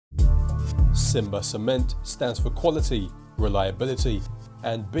Simba Cement stands for quality, reliability,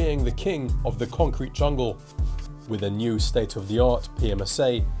 and being the king of the concrete jungle. With a new state-of-the-art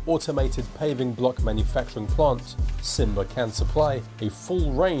PMSA automated paving block manufacturing plant, Simba can supply a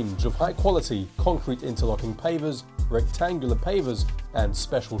full range of high-quality concrete interlocking pavers, rectangular pavers, and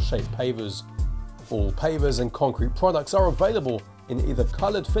special shape pavers. All pavers and concrete products are available in either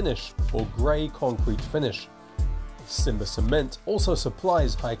coloured finish or grey concrete finish. Simba Cement also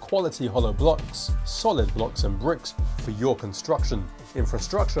supplies high-quality hollow blocks, solid blocks and bricks for your construction,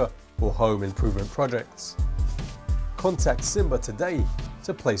 infrastructure or home improvement projects. Contact Simba today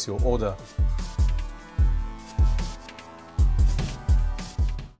to place your order.